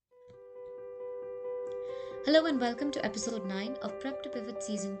Hello and welcome to episode 9 of Prep to Pivot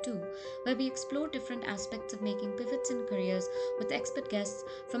Season 2, where we explore different aspects of making pivots in careers with expert guests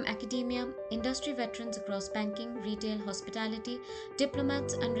from academia, industry veterans across banking, retail, hospitality,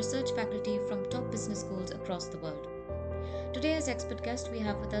 diplomats, and research faculty from top business schools across the world. Today, as expert guest, we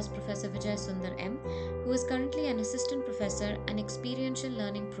have with us Professor Vijay Sundar M, who is currently an assistant professor and experiential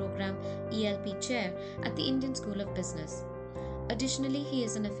learning program ELP chair at the Indian School of Business. Additionally, he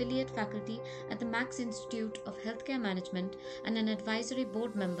is an affiliate faculty at the Max Institute of Healthcare Management and an advisory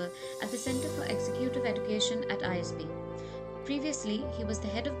board member at the Center for Executive Education at ISB. Previously, he was the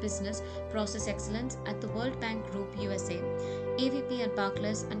head of business process excellence at the World Bank Group USA, AVP at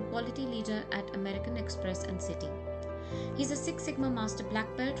Barclays, and quality leader at American Express and Citi. He's a Six Sigma Master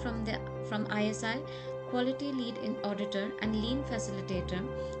Black Belt from ISI, quality lead in auditor and lean facilitator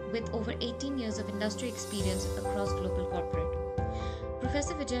with over 18 years of industry experience across global corporate.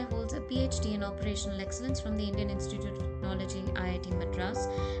 Professor Vijay holds a PhD in Operational Excellence from the Indian Institute of Technology IIT Madras,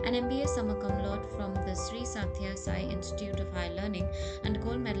 an MBA summa cum laude from the Sri Sathya Sai Institute of Higher Learning, and a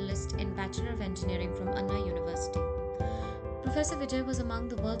gold medalist in Bachelor of Engineering from Anna University. Professor Vijay was among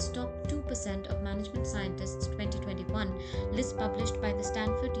the world's top 2% of management scientists 2021 list published by the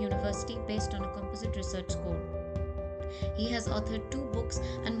Stanford University based on a composite research score. He has authored 2 books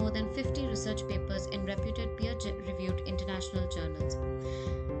and more than 50 research papers in reputed peer-reviewed international journals.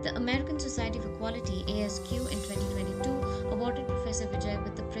 The American Society for Quality ASQ in 2022 awarded Professor Vijay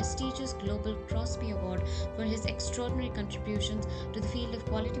with the prestigious Global Crosby Award for his extraordinary contributions to the field of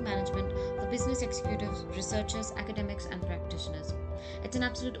quality management for business executives, researchers, academics, and practitioners. It's an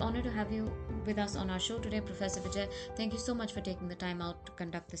absolute honor to have you with us on our show today, Professor Vijay. Thank you so much for taking the time out to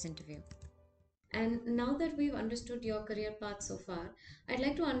conduct this interview. And now that we've understood your career path so far, I'd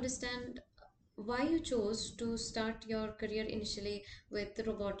like to understand why you chose to start your career initially with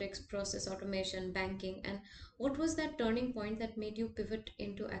robotics, process automation, banking, and what was that turning point that made you pivot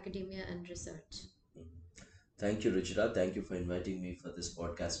into academia and research? Thank you, Ruchira. Thank you for inviting me for this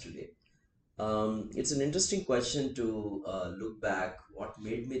podcast today. It's an interesting question to look back. What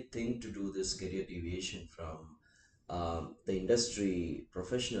made me think to do this career deviation from the industry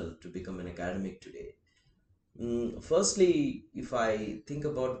professional to become an academic today? Firstly, if I think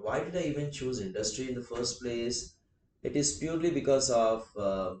about why did I even choose industry in the first place, it is purely because of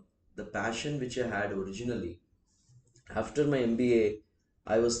the passion which I had originally. After my MBA,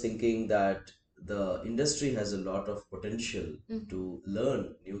 I was thinking that the industry has a lot of potential to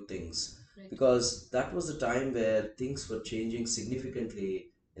learn new things Right. because that was the time where things were changing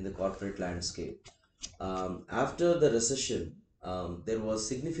significantly in the corporate landscape. After the recession, there was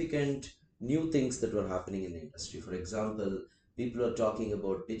significant new things that were happening in the industry. For example, people are talking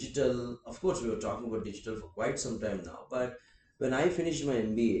about digital. Of course, we were talking about digital for quite some time now, but when I finished my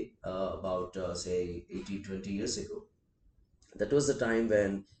MBA about say 18, 20 years ago, that was the time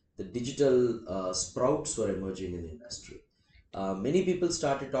when the digital sprouts were emerging in the industry. Many people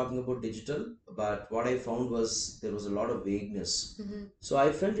started talking about digital, but what I found was there was a lot of vagueness. So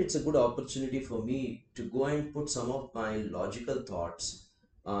I felt it's a good opportunity for me to go and put some of my logical thoughts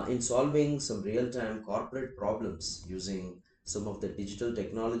in solving some real-time corporate problems using some of the digital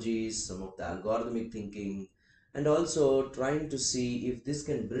technologies, some of the algorithmic thinking, and also trying to see if this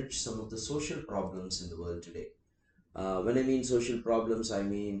can bridge some of the social problems in the world today. When I mean social problems, I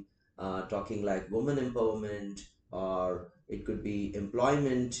mean talking like women empowerment, or it could be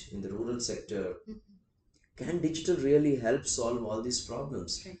employment in the rural sector. Can digital really help solve all these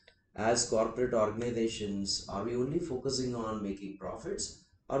problems? Right. As corporate organizations, are we only focusing on making profits?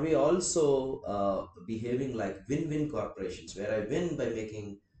 Are we also behaving like win win corporations where I win by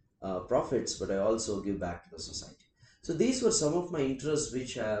making profits, but I also give back to the society? So, these were some of my interests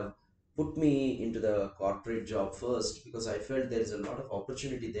which have put me into the corporate job first because I felt there is a lot of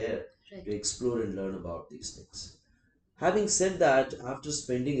opportunity there Right. to explore and learn about these things. Having said that, after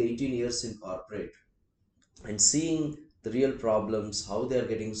spending 18 years in corporate, and seeing the real problems, how they are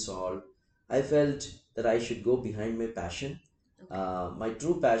getting solved, I felt that I should go behind my passion. Okay. My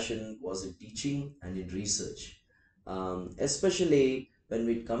true passion was in teaching and in research. Especially when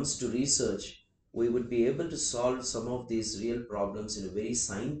it comes to research, we would be able to solve some of these real problems in a very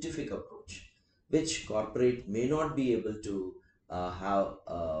scientific approach, which corporate may not be able to have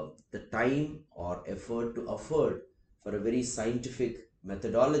the time or effort to afford for a very scientific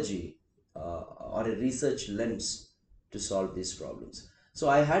methodology or a research lens to solve these problems. So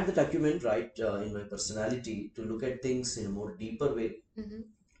I had that acumen right in my personality to look at things in a more deeper way,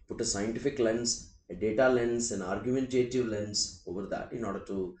 put a scientific lens, a data lens, an argumentative lens over that in order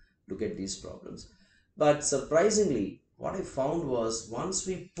to look at these problems. But surprisingly, what I found was once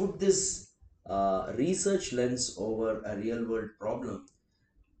we put this research lens over a real world problem,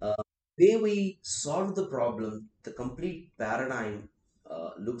 way we solve the problem, the complete paradigm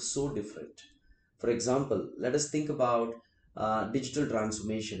looks so different. For example, let us think about digital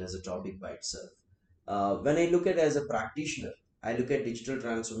transformation as a topic by itself. When I look at it as a practitioner, I look at digital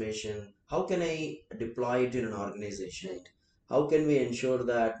transformation. How can I deploy it in an organization? Right. How can we ensure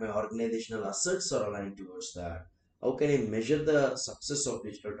that my organizational assets are aligned towards that? How can I measure the success of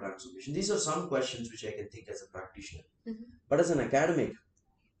digital transformation? These are some questions which I can think as a practitioner. Mhm. But as an academic,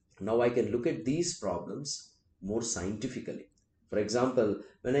 now I can look at these problems more scientifically. For example,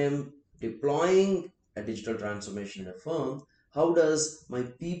 when I am deploying a digital transformation in a firm, how does my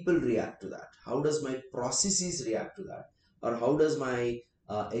people react to that? How does my processes react to that? Or how does my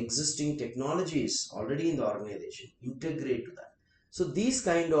existing technologies already in the organization integrate to that? So these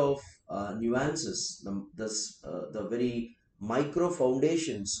kind of nuances, the very micro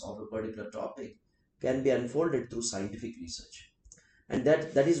foundations of a particular topic can be unfolded through scientific research. And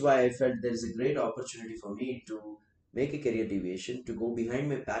that is why I felt there is a great opportunity for me to make a career deviation, to go behind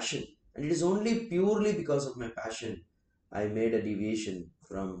my passion. And it is only purely because of my passion I made a deviation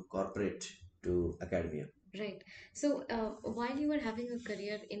from corporate to academia. Right. So, while you were having a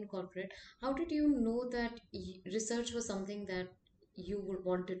career in corporate, how did you know that research was something that you would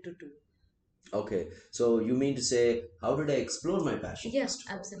wanted to do? Okay, so you mean to say, how did I explore my passion, Yeah, first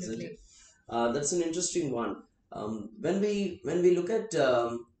of all, isn't it? absolutely. That's an interesting one. When we look at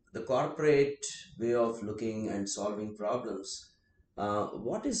the corporate way of looking and solving problems,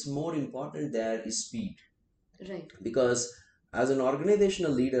 what is more important there is speed. Right. Because as an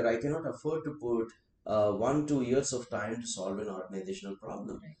organizational leader, I cannot afford to put 1 2 years of time to solve an organizational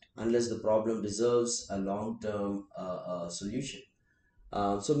problem Right. unless the problem deserves a long term solution.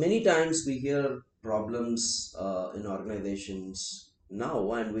 So many times we hear problems in organizations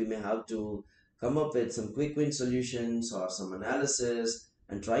now, and we may have to come up with some quick win solutions or some analysis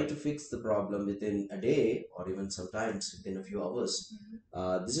and try to fix the problem within a day or even sometimes within a few hours.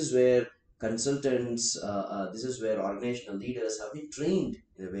 Mhm. This is where this is where organizational leaders have been trained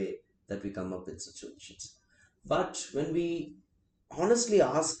in a way that we come up with such solutions. But when we honestly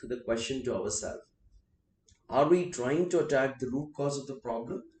ask the question to ourselves, are we trying to attack the root cause of the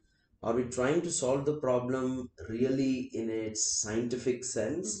problem? Are we trying to solve the problem really in its scientific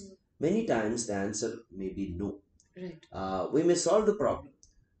sense? Mhm. Many times the answer may be no. Right. We may solve the problem.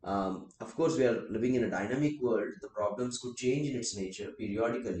 Of course, we are living in a dynamic world. The problems could change in its nature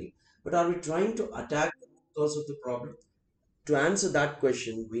periodically. But are we trying to attack the root cause of the problem? To answer that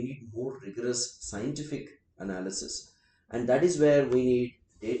question, we need more rigorous scientific analysis. And that is where we need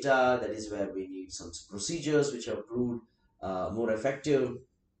data, that is where we need some procedures which have proved more effective.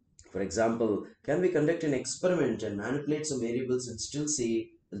 For example, can we conduct an experiment and manipulate some variables and still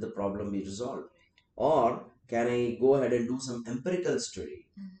see will the problem be resolved? Or can I go ahead and do some empirical study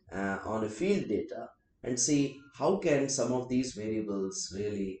Mhm. on a field data and see how can some of these variables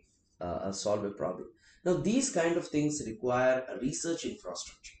really solve a problem? Now, these kind of things require a research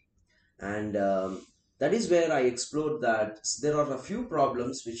infrastructure, and that is where I explored that there are a few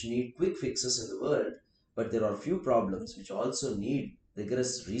problems which need quick fixes in the world, but there are few problems which also need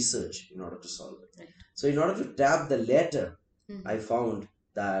rigorous research in order to solve it. Right. So in order to tap the latter, I Mhm. found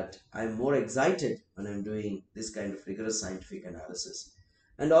that I'm more excited when I'm doing this kind of rigorous scientific analysis,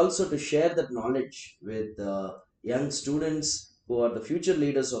 and also to share that knowledge with young students who are the future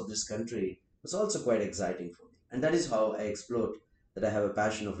leaders of this country was also quite exciting for me. And that is how I explored that I have a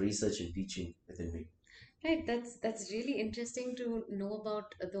passion of research and teaching within me. Right, that's really interesting to know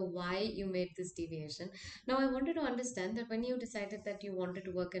about the why you made this deviation. Now, I wanted to understand that when you decided that you wanted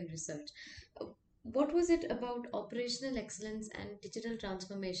to work in research, uh, what was it about operational excellence and digital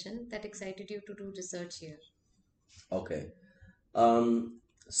transformation that excited you to do research here? Okay. Um,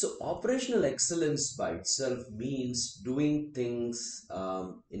 so operational excellence by itself means doing things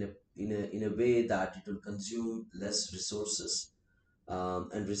in a way that it will consume less resources.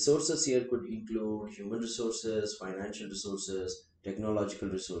 And resources here could include human resources, financial resources, technological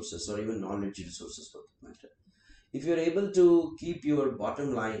resources, or even knowledge resources for that matter. If you're able to keep your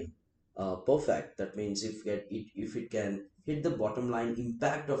bottom line perfect, that means if it can hit the bottom line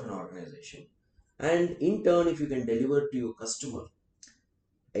impact of an organization, and in turn, if you can deliver to your customer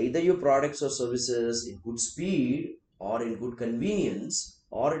either your products or services in good speed or in good convenience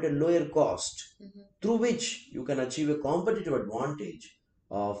or at a lower cost, Mhm. through which you can achieve a competitive advantage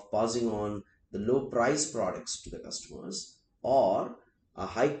of passing on the low price products to the customers or a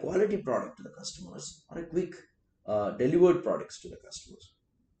high quality product to the customers or a quick delivered products to the customers.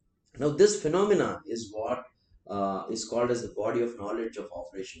 Now this phenomena is what is called as the body of knowledge of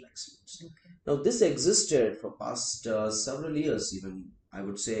operational excellence. Okay. Now, this existed for past several years, even I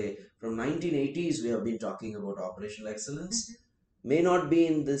would say from 1980s we have been talking about operational excellence. May not be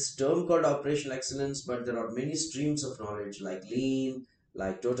in this term called operational excellence, but there are many streams of knowledge like lean,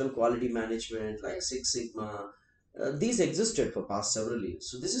 like total quality management, like Six Sigma. These existed for past several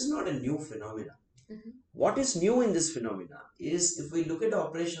years. So this is not a new phenomenon. What is new in this phenomena is if we look at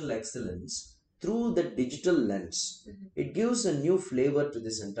operational excellence through the digital lens, it gives a new flavor to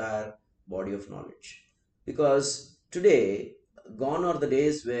this entire body of knowledge. Because today, gone are the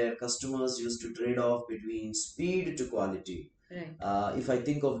days where customers used to trade off between speed to quality. Right. If I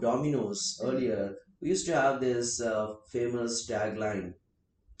think of Domino's earlier, we used to have this famous tagline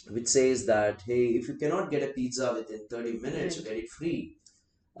which says that, hey, if you cannot get a pizza within 30 minutes, you Right. get it free.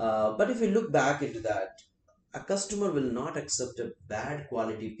 But if you look back into that, a customer will not accept a bad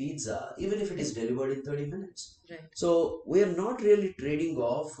quality pizza even if it is delivered in 30 minutes. Right. So we are not really trading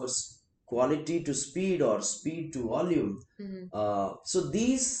off for quality to speed or speed to volume. So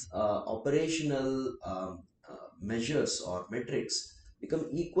these operational measures or metrics become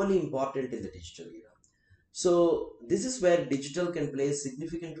equally important in the digital era. So this is where digital can play a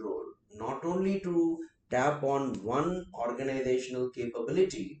significant role, not only to tap on one organizational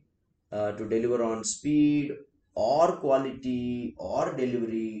capability to deliver on speed or quality or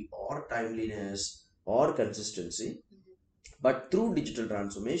delivery or timeliness or consistency, but through digital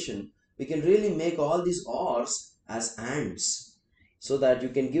transformation, we can really make all these ors as ands so that you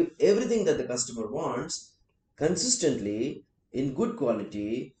can give everything that the customer wants consistently in good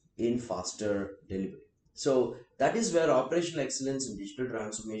quality in faster delivery. So that is where operational excellence and digital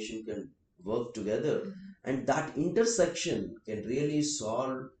transformation can work together, and that intersection can really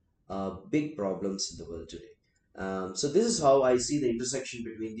solve big problems in the world today. So this is how I see the intersection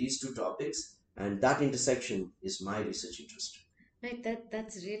between these two topics, and that intersection is my research interest. Right,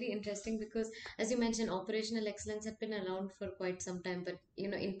 that's really interesting because as you mentioned, operational excellence had been around for quite some time, but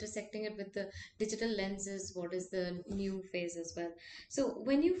intersecting it with the digital lens is what is the new phase as well. So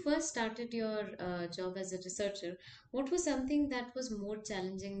when you first started your job as a researcher, what was something that was more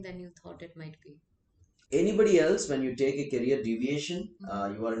challenging than you thought it might be? Anybody else, when you take a career deviation,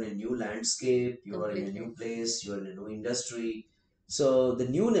 you are in a new landscape, you are in a new Completely. place, you are in a new industry. So the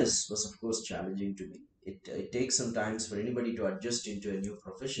newness was, of course, challenging to me. It takes some time for anybody to adjust into a new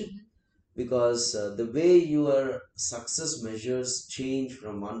profession because the way your success measures change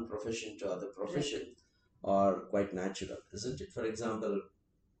from one profession to other Right. profession are quite natural, isn't it? For example,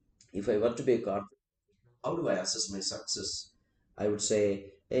 if I were to be a corporate, how do I assess my success? I would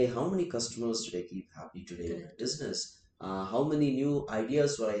say, hey, how many customers did I keep happy today in my Correct. business? How many new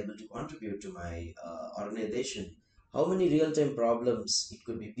ideas were I able to contribute to my organization? How many real time problems? It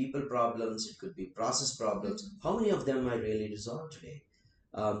could be people problems, it could be process problems. How many of them I really resolved today?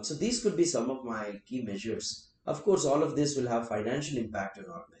 So these could be some of my key measures. Of course, all of this will have financial impact on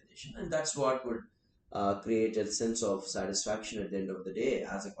organization, and that's what would create a sense of satisfaction at the end of the day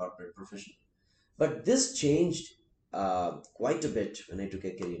as a corporate professional. But this changed quite a bit when I took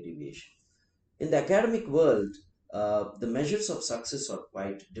a career deviation. In the academic world, the measures of success are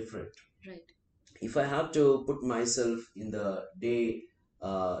quite different. Right. If I have to put myself in the day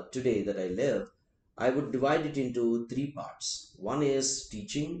today that I live, I would divide it into three parts. One is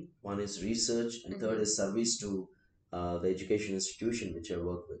teaching, one is research, and third is service to the education institution which I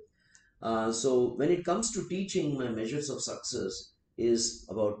work with. So when it comes to teaching, my measures of success is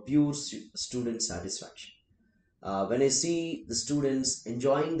about pure student satisfaction. When I see the students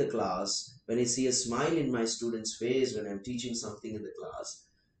enjoying the class, when I see a smile in my students' face when I'm teaching something in the class,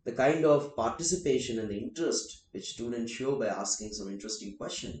 the kind of participation and the interest which students show by asking some interesting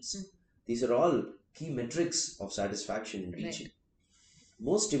questions, these are all key metrics of satisfaction in Right. teaching.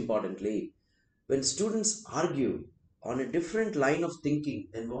 Most importantly, when students argue on a different line of thinking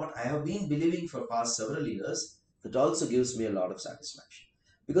than what I have been believing for past several years, that also gives me a lot of satisfaction.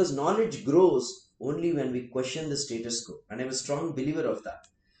 Because knowledge grows only when we question the status quo, and I'm a strong believer of that.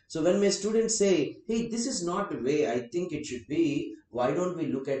 So when my students say, hey, this is not the way I think it should be, why don't we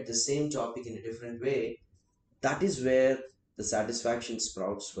look at the same topic in a different way? That is where the satisfaction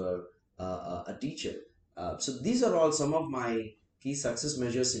sprouts for a teacher. So these are all some of my key success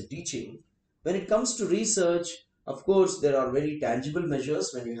measures in teaching. When it comes to research, of course, there are very tangible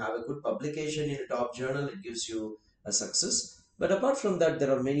measures. When you have a good publication in a top journal, it gives you a success. But apart from that,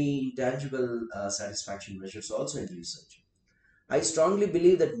 there are many intangible satisfaction measures also in research. I strongly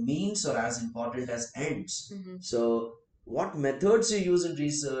believe that means are as important as ends. So, what methods you use in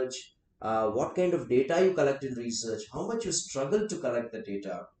research, what kind of data you collect in research, how much you struggle to collect the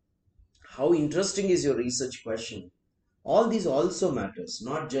data, How interesting is your research question? All these also matters,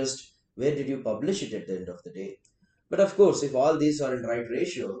 not just where did you publish it at the end of the day. But of course, if all these are in right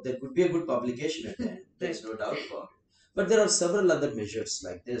ratio, there could be a good publication at the end. There's Right. no doubt about it. But there are several other measures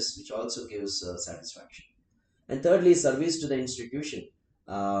like this which also gives satisfaction. And thirdly, service to the institution.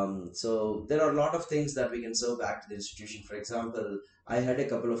 So there are a lot of things that we can serve back to the institution. For example, I had a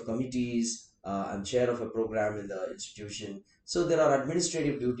couple of committees. I'm chair of a program in the institution. So there are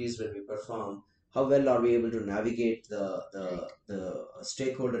administrative duties when we perform. How well are we able to navigate Right. the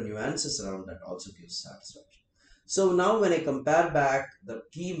stakeholder nuances around that also gives satisfaction. So now when I compare back the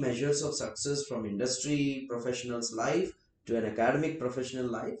key measures of success from industry professionals' life to an academic professional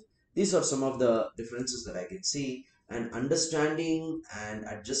life, these are some of the differences that I can see, and understanding and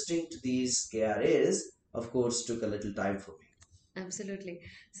adjusting to these KRAs, of course, took a little time for me. Absolutely.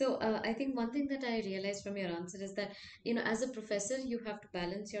 So, I think one thing that I realized from your answer is that, as a professor, you have to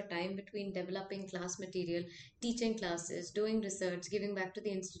balance your time between developing class material, teaching classes, doing research, giving back to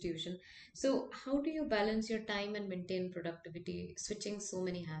the institution. So, how do you balance your time and maintain productivity, switching so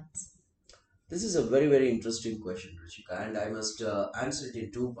many hats? This is a very, very interesting question, Rishika, and I must answer it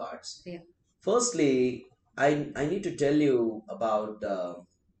in two parts. Yeah. Firstly, I need to tell you about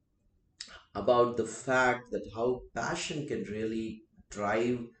the fact that how passion can really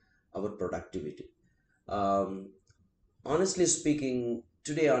drive our productivity. Um, Honestly speaking,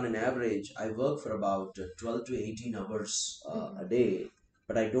 today on an average, I work for about 12 to 18 hours a Hmm. day,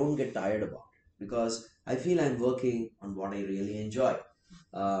 but I don't get tired about it because I feel I'm working on what I really enjoy.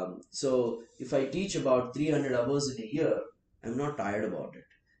 So if I teach about 300 hours in a year, I'm not tired about it.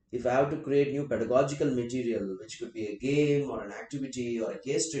 If I have to create new pedagogical material, which could be a game or an activity or a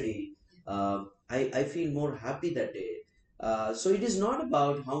case study, I feel more happy that day. So it is not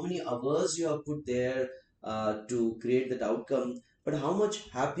about how many hours you have put there to create that outcome, but how much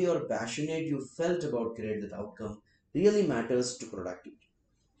happy or passionate you felt about create that outcome really matters to productivity.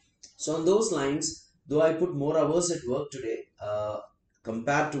 So on those lines, though I put more hours at work today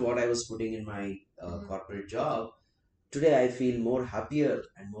compared to what I was putting in my Hmm. corporate job, today I feel more happier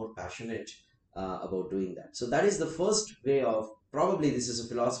and more passionate about doing that. So that is the first way of, probably this is a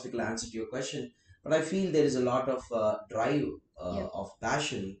philosophical answer to your question, but I feel there is a lot of drive Yeah. of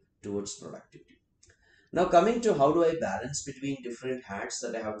passion towards productivity. Now, coming to how do I balance between different hats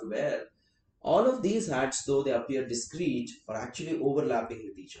that I have to wear, all of these hats, though they appear discrete, are actually overlapping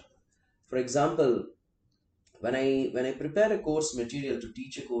with each other. For example, when I prepare a course material to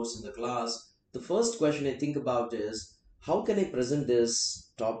teach a course in the class, the first question I think about is how can I present this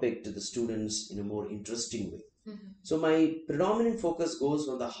topic to the students in a more interesting way? Hmm. So my predominant focus goes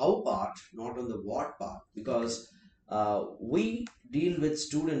on the how part, not on the what part, Okay. because we deal with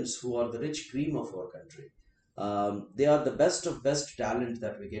students who are the rich cream of our country. They are the best of best talent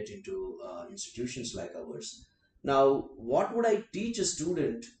that we get into institutions like ours. Now, what would I teach a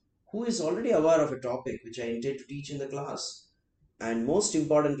student who is already aware of a topic which I intend to teach in the class? And most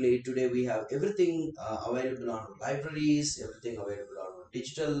importantly, today we have everything available on our libraries, everything available on our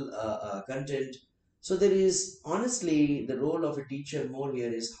digital content. So there is honestly the role of a teacher more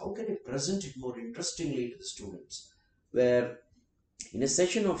here is how can I present it more interestingly to the students? Where in a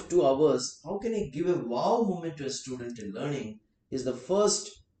session of 2 hours, how can I give a wow moment to a student in learning is the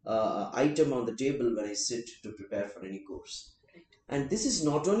first item on the table when I sit to prepare for any course. And this is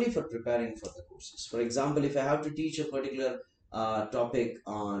not only for preparing for the courses. For example, if I have to teach a particular topic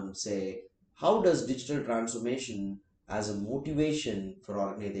on, say, how does digital transformation as a motivation for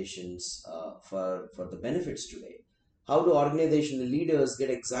organizations for the benefits today? How do organizational leaders get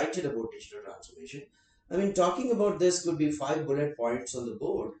excited about digital transformation? I mean, talking about this could be 5 bullet points on the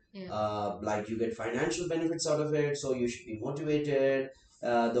board. Yeah. Like you get financial benefits out of it, so you should be motivated.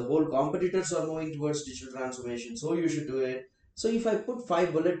 The whole competitors are moving towards digital transformation, so you should do it. So if I put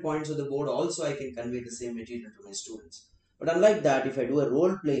 5 bullet points on the board, also I can convey the same material to my students. But unlike that, if I do a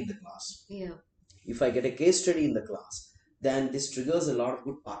role play in the class, Yeah. if I get a case study in the class, then this triggers a lot of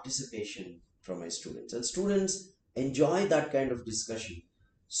good participation from my students. And students enjoy that kind of discussion.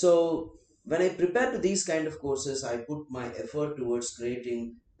 So when I prepare to these kind of courses, I put my effort towards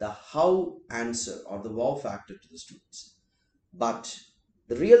creating the how answer or the wow factor to the students. But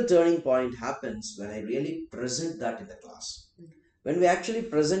the real turning point happens when I really present that in the class. When we actually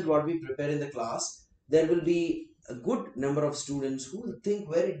present what we prepare in the class, there will be a good number of students who will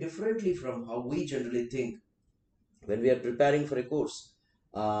think very differently from how we generally think when we are preparing for a course.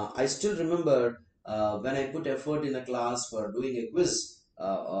 I still remember when I put effort in a class for doing a quiz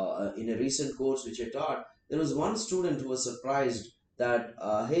in a recent course which I taught, there was one student who was surprised that,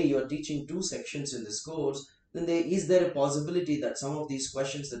 hey, you are teaching two sections in this course. then is there a possibility that some of these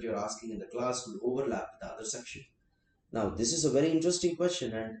questions that you're asking in the class will overlap with the other section? Now, this is a very interesting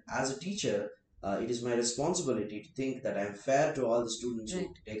question, and as a teacher, it is my responsibility to think that I am fair to all the students who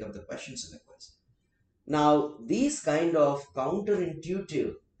Right. take up the questions in the quiz. Now, these kind of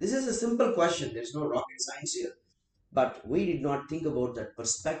counterintuitive, this is a simple question, there's no rocket science here, but we did not think about that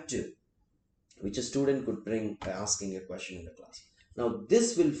perspective which a student could bring by asking a question in the class. Now,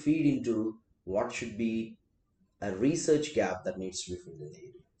 this will feed into what should be a research gap that needs to be filled in the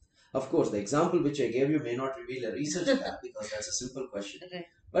area. Of course, the example which I gave you may not reveal a research gap because that's a simple question. Right.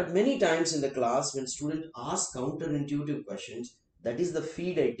 But many times in the class, when students ask counterintuitive questions, that is the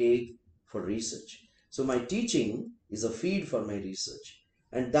feed I take for research. So my teaching is a feed for my research,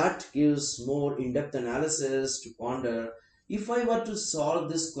 and that gives more in-depth analysis to ponder. If I were to solve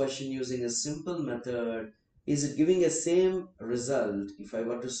this question using a simple method, is it giving a same result if I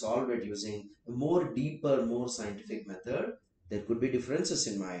were to solve it using a more deeper, more scientific method? There could be differences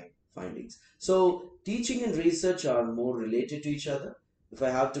in my findings. So teaching and research are more related to each other. If I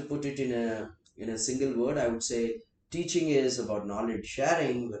have to put it in a single word, I would say teaching is about knowledge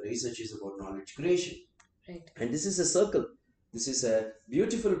sharing, where research is about knowledge creation. Right. And this is a circle. This is a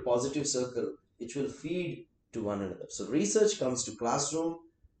beautiful positive circle which will feed to one another. So research comes to classroom,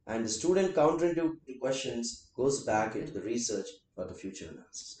 and the student counterintuitive questions goes back into the research for the future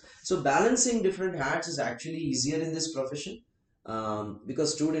analysis. So balancing different hats is actually easier in this profession,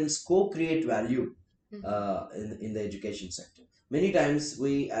 because students co-create value in the education sector. Many times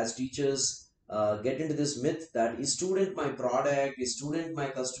we as teachers get into this myth that is student my product, is student my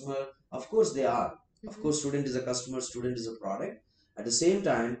customer. Of course they are. Of course, student is a customer, student is a product. At the same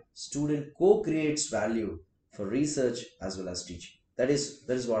time, student co-creates value for research as well as teaching. That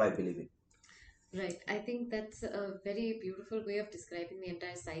is what I believe in. Right. I think that's a very beautiful way of describing the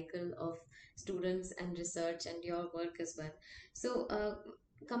entire cycle of students and research and your work as well. So,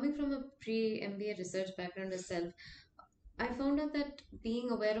 coming from a pre-MBA research background itself, I found out that being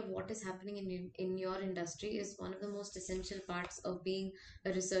aware of what is happening in your industry is one of the most essential parts of being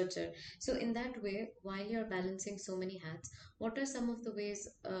a researcher. So, in that way, while you're balancing so many hats, what are some of the ways,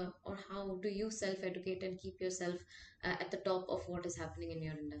 or how do you self-educate and keep yourself at the top of what is happening in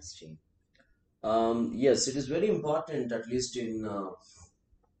your industry? Yes, it is very important, at least in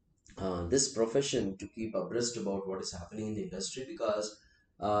this profession, to keep abreast about what is happening in the industry, because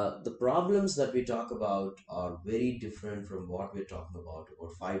the problems that we talk about are very different from what we're talking about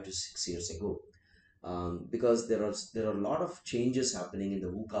 5 to 6 years ago. Because there are a lot of changes happening in the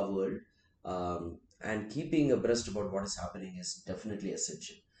VUCA world, and keeping abreast about what is happening is definitely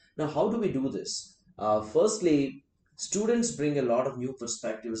essential. Now, how do we do this? Firstly, students bring a lot of new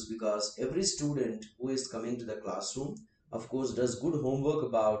perspectives because every student who is coming to the classroom, of course, does good homework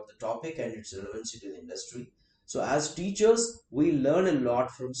about the topic and its relevancy to the industry. So, as teachers, we learn a lot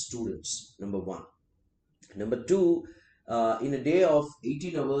from students, number one. Number two, in a day of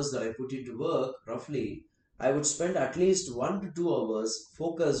 18 hours that I put into work, roughly, I would spend at least 1 to 2 hours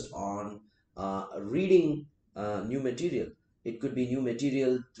focused on reading new material. It could be new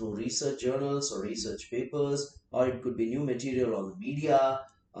material through research journals or research papers, or it could be new material on the media.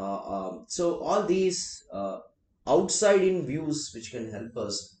 So, all these outside in views which can help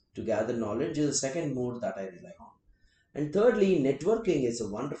us to gather knowledge is the second mode that I rely on. And thirdly, networking is a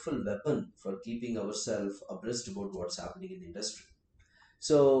wonderful weapon for keeping ourselves abreast about what's happening in the industry.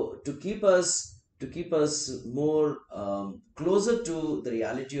 So to keep us more closer to the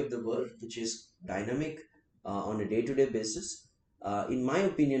reality of the world, which is dynamic on a day-to-day basis, in my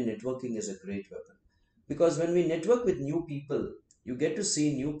opinion, networking is a great weapon. Because when we network with new people, you get to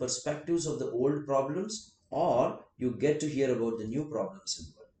see new perspectives of the old problems, or you get to hear about the new problems in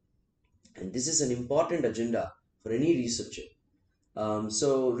the world. And this is an important agenda for any researcher.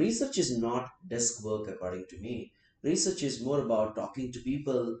 So research is not desk work, according to me. Research is more about talking to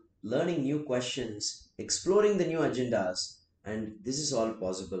people, learning new questions, exploring the new agendas, and this is all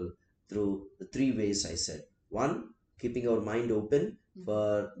possible through the three ways I said. One, keeping our mind open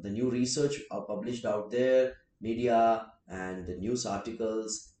for the new research published out there, media and the news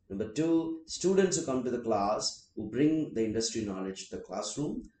articles. Number two, students who come to the class who bring the industry knowledge to the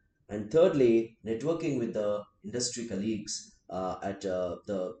classroom. And thirdly, networking with the industry colleagues at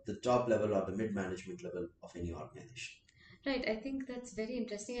the top level or the mid management level of any organization. Right, I think that's very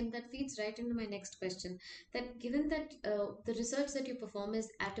interesting, and that feeds right into my next question. That given that the research that you perform is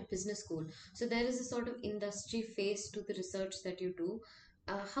at a business school, so there is a sort of industry face to the research that you do.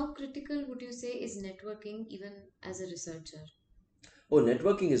 How critical would you say is networking even as a researcher? Oh,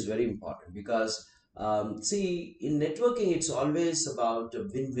 networking is very important because See, in networking, it's always about a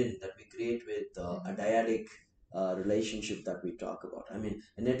win-win that we create with a Mm-hmm. dyadic relationship that we talk about. I mean,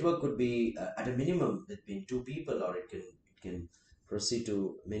 a network could be at a minimum between two people, or it can proceed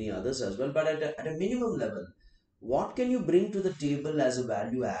to many others as well. But at a minimum level, what can you bring to the table as a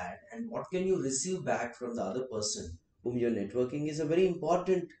value add, and what can you receive back from the other person whom you're networking is a very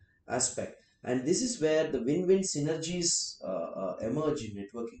important aspect. And this is where the win-win synergies emerge in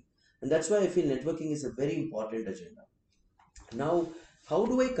networking, and that's why I feel networking is a very important agenda. Now, how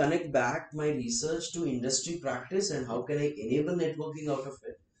do I connect back my research to industry practice, and how can I enable networking out of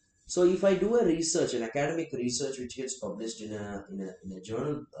it? So if I do a research, an academic research which gets published in a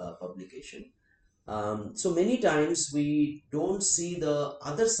journal publication, so many times we don't see the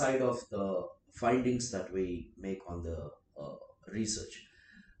other side of the findings that we make on the research,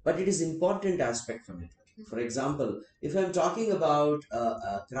 but it is important aspect for networking. For example, if I'm talking about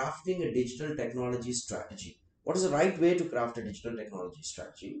crafting a digital technology strategy, what is the right way to craft a digital technology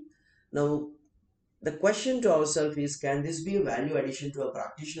strategy? Now, the question to ourselves is, can this be a value addition to a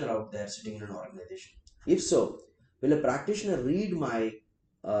practitioner out there sitting in an organization? If so, will a practitioner read my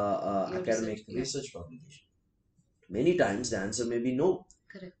Your research, academic yeah. research publication? Many times the answer may be no.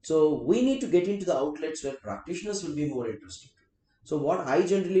 Correct. So we need to get into the outlets where practitioners will be more interested. So what I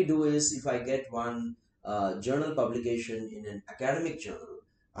generally do is, if I get one journal publication in an academic journal,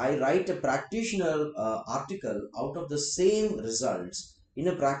 I write a practitioner article out of the same results in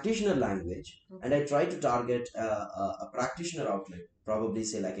a practitioner language, and I Okay. try to target a practitioner outlet, probably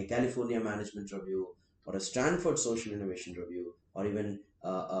say like a California Management Review or a Stanford Social Innovation Review, or even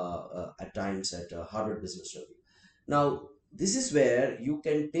at times at Harvard Business Review. Now, this is where you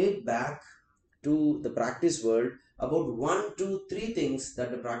can take back to the practice world about one, two, three things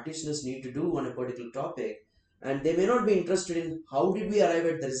that the practitioners need to do on a particular topic, and they may not be interested in how did we arrive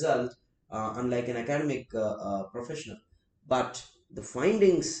at the result, unlike an academic professional. But the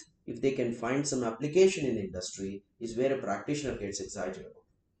findings, if they can find some application in industry, is where a practitioner gets excited about.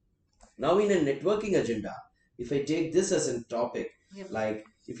 Now, in a networking agenda, if I take this as a topic, Yep. like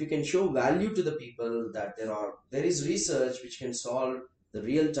if you can show value to the people that there is research which can solve the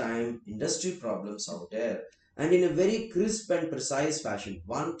real time industry problems out there, and in a very crisp and precise fashion,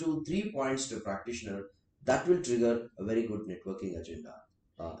 one, two, 3 points to a practitioner, that will trigger a very good networking agenda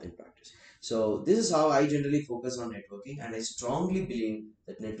in practice. So this is how I generally focus on networking, and I strongly believe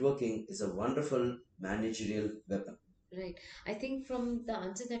that networking is a wonderful managerial weapon. Right. I think from the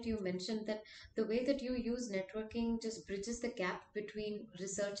answer that you mentioned, that the way that you use networking just bridges the gap between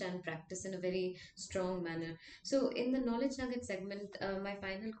research and practice in a very strong manner. So, in the knowledge nugget segment, my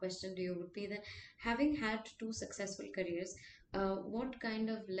final question to you would be that, having had two successful careers, what kind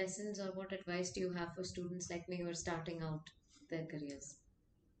of lessons or what advice do you have for students like me who are starting out their careers?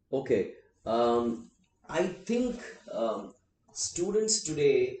 Okay. Um, I think students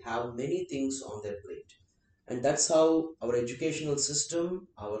today have many things on their plate, and that's how our educational system,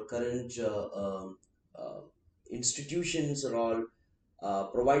 our current uh, institutions are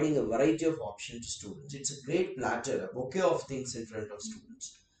all providing a variety of options to students. It's a great platter, a bouquet of things in front of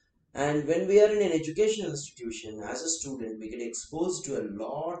students. And when we are in an educational institution, as a student, we get exposed to a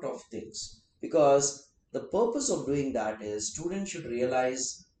lot of things, because the purpose of doing that is students should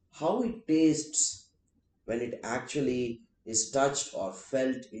realize how it tastes when it actually is touched or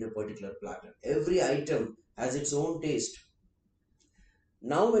felt in a particular platter. Every item has its own taste.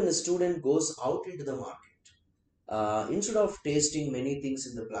 Now, when a student goes out into the market, instead of tasting many things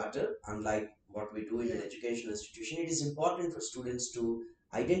in the platter, unlike what we do in an Yeah. educational institution, it is important for students to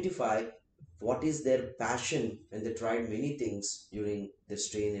identify what is their passion when they tried many things during their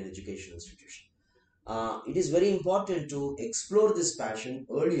stay in an educational institution. It is very important to explore this passion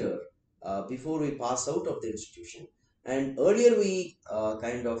earlier, before we pass out of the institution. And earlier we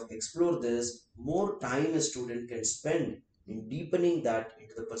kind of explore this, more time a student can spend in deepening that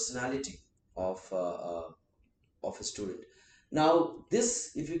into the personality of a student. Now,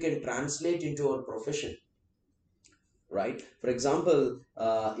 this, if you can translate into our profession, right? For example,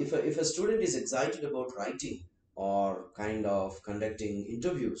 if a student is excited about writing or kind of conducting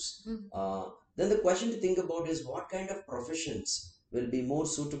interviews, Mhm. then the question to think about is, what kind of professions will be more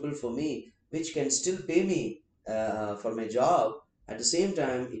suitable for me, which can still pay me for my job. At the same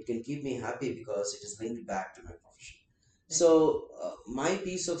time, it can keep me happy because it is linked back to my profession. Right. So, my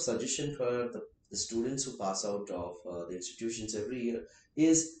piece of suggestion for the students who pass out of the institutions every year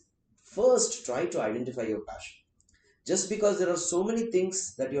is, first try to identify your passion. Just because there are so many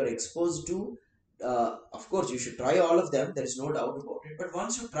things that you are exposed to, of course you should try all of them, there is no doubt about it, but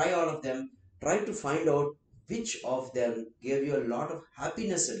once you try all of them, try to find out which of them gave you a lot of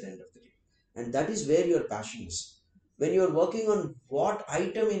happiness at the end of the day. And that is where your passion is. When you're working on what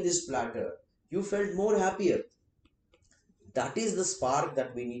item in this platter, you felt more happier. That is the spark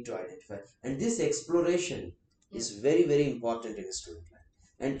that we need to identify. And this exploration Yeah. is very, very important in a student life.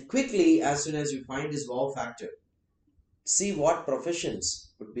 And quickly, as soon as you find this wow factor, see what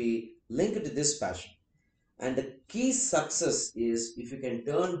professions would be linked to this passion. And the key success is if you can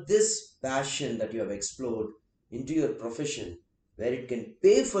turn this passion that you have explored into your profession, where it can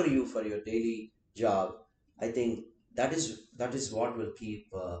pay for you for your daily job. I think that is what will keep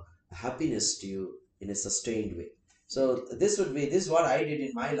happiness to you in a sustained way. So this is what I did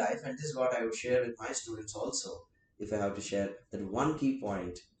in my life, and this is what I would share with my students also, if I have to share that one key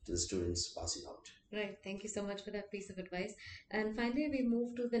point to the students passing out. Right. Thank you so much for that piece of advice. And finally, we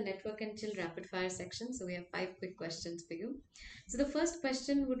move to the network and chill rapid fire section. So we have five quick questions for you. So the first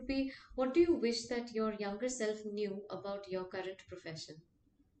question would be, what do you wish that your younger self knew about your current profession?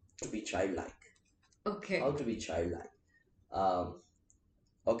 To be childlike. Okay. How to be childlike. Um,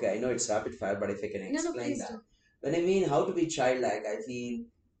 Okay, I know it's rapid fire, but if I can No, no, explain please that. do. When I mean how to be childlike, I feel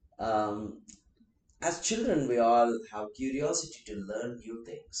um, as children, we all have curiosity to learn new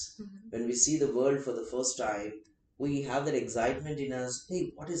things. Mhm. When we see the world for the first time, we have that excitement in us.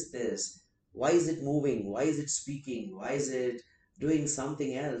 Hey, what is this? Why is it moving? Why is it speaking? Why is it doing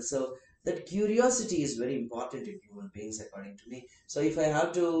something else? So, that curiosity is very important in human beings, according to me. So, if I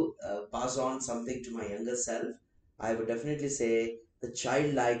have to pass on something to my younger self, I would definitely say the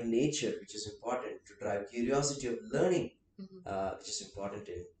childlike nature, which is important to drive curiosity of learning, Mhm. which is important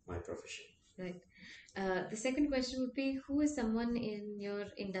in my profession. Right. The second question would be, who is someone in your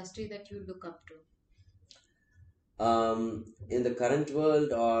industry that you look up to? In the current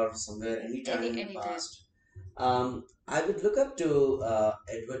world or somewhere anytime in the Anytime. past. I would look up to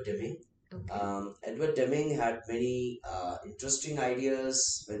Edward Deming. Okay. Edward Deming had many interesting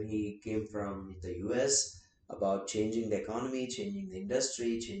ideas when he came from the US about changing the economy, changing the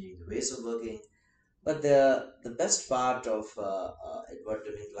industry, changing the ways of working. But the best part of Edward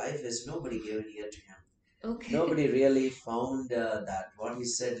Deming's life is nobody gave an ear to him. Okay. Nobody really found that what he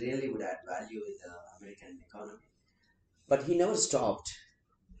said really would add value in the American economy. But he never stopped.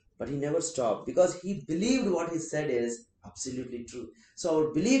 Because he believed what he said is absolutely true. So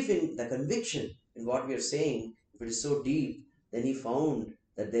our belief in the conviction in what we are saying, if it is so deep, then he found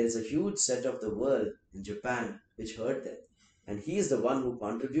that there is a huge set of the world in Japan which heard them. And he is the one who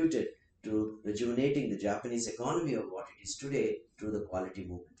contributed to rejuvenating the Japanese economy of what it is today through the quality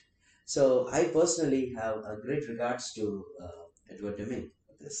movement. So I personally have a great regards to Edward Deming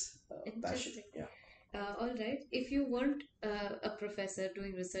for this passion. Interesting. Yeah. All right. If you weren't a professor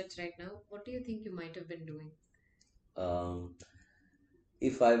doing research right now, what do you think you might have been doing? Um,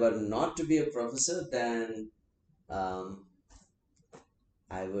 if I were not to be a professor, then um,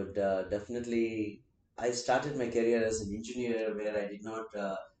 I would definitely. I started my career as an engineer where I did not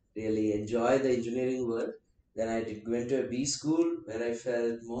really enjoy the engineering world. Then I went to a B school where I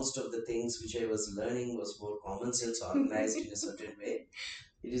felt most of the things which I was learning was more common sense organized in a certain way.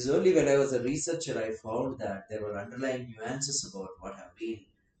 It is only when I was a researcher I found that there were underlying nuances about what have been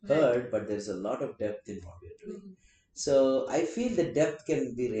Right. heard, but there's a lot of depth in what we are doing. Mhm. So I feel the depth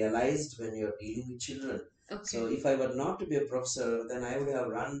can be realized when you're dealing with children. So Okay. if I were not to be a professor, then I would have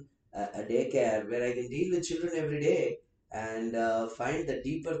run a daycare where I can deal with children every day and find the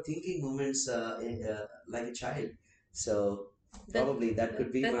deeper thinking moments like a child. So That, probably that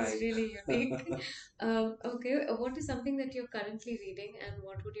could be that's my. really unique. Okay. What is something that you're currently reading, and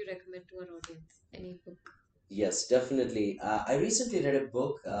what would you recommend to our audience? Any book? Yes, definitely. I recently read a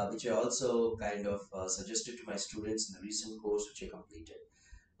book which I also kind of suggested to my students in the recent course which I completed.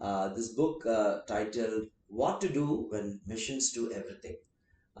 This book titled What to Do When Missions Do Everything.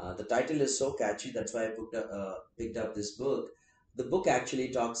 The title is so catchy, that's why I picked up this book. The book actually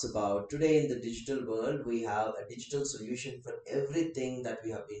talks about today in the digital world, we have a digital solution for everything that we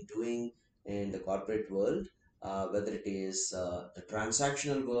have been doing in the corporate world, whether it is the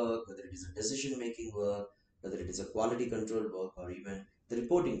transactional work, whether it is a decision making work, whether it is a quality control work, or even the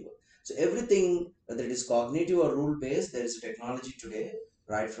reporting work. So, everything, whether it is cognitive or rule based, there is a technology today,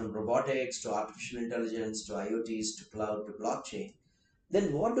 right from robotics to artificial intelligence to IoTs to cloud to blockchain.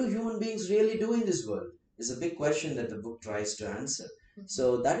 Then what do human beings really do in this world is a big question that the book tries to answer. Mhm.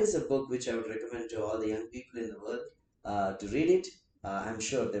 So that is a book which I would recommend to all the young people in the world to read it. I'm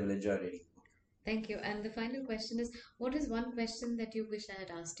sure they will enjoy reading the book. Thank you. And the final question is, what is one question that you wish I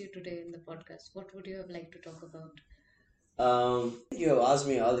had asked you today in the podcast? What would you have liked to talk about? You have asked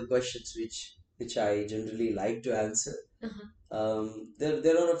me all the questions which I generally like to answer. Uh-huh.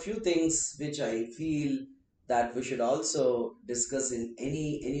 There are a few things which I feel that we should also discuss in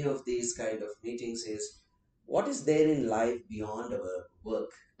any of these kind of meetings is what is there in life beyond our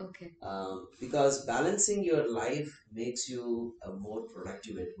work. Okay. Because balancing your life makes you more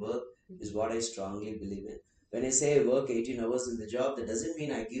productive at work is what I strongly believe in. When I say I work 18 hours in the job, that doesn't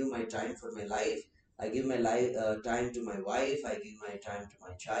mean I give my time for my life. I give my life time to my wife. I give my time to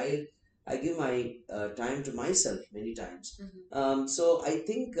my child. I give my time to myself many times. So I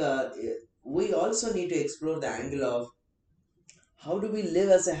think we also need to explore the angle of how do we live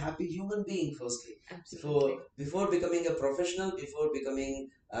as a happy human being firstly. Absolutely. Before becoming a professional, before becoming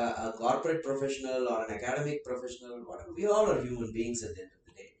a corporate professional or an academic professional, whatever, we all are human beings at the end of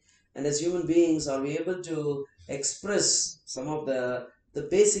the day. And as human beings, are we able to express some of the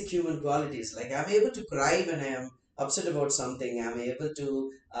basic human qualities? Like, I'm able to cry when I am upset about something. I'm able to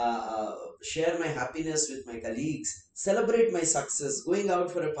share my happiness with my colleagues, celebrate my success, going out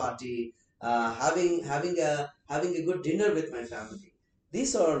for a party, having a good dinner with my family.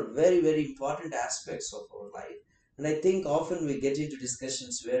 These are very important aspects of our life, and I think often we get into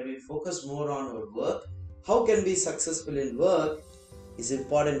discussions where we focus more on our work. How can we be successful in work is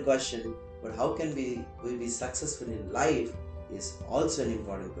important question, but how can we be successful in life is also an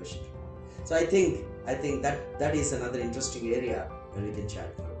important question. So I think that is another interesting area where we can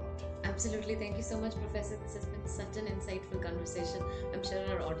chat more about. Absolutely. Thank you so much, Professor. This has been such an insightful conversation. I'm sure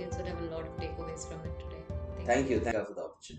our audience would have a lot of takeaways from it today. Thank Thank you. you for the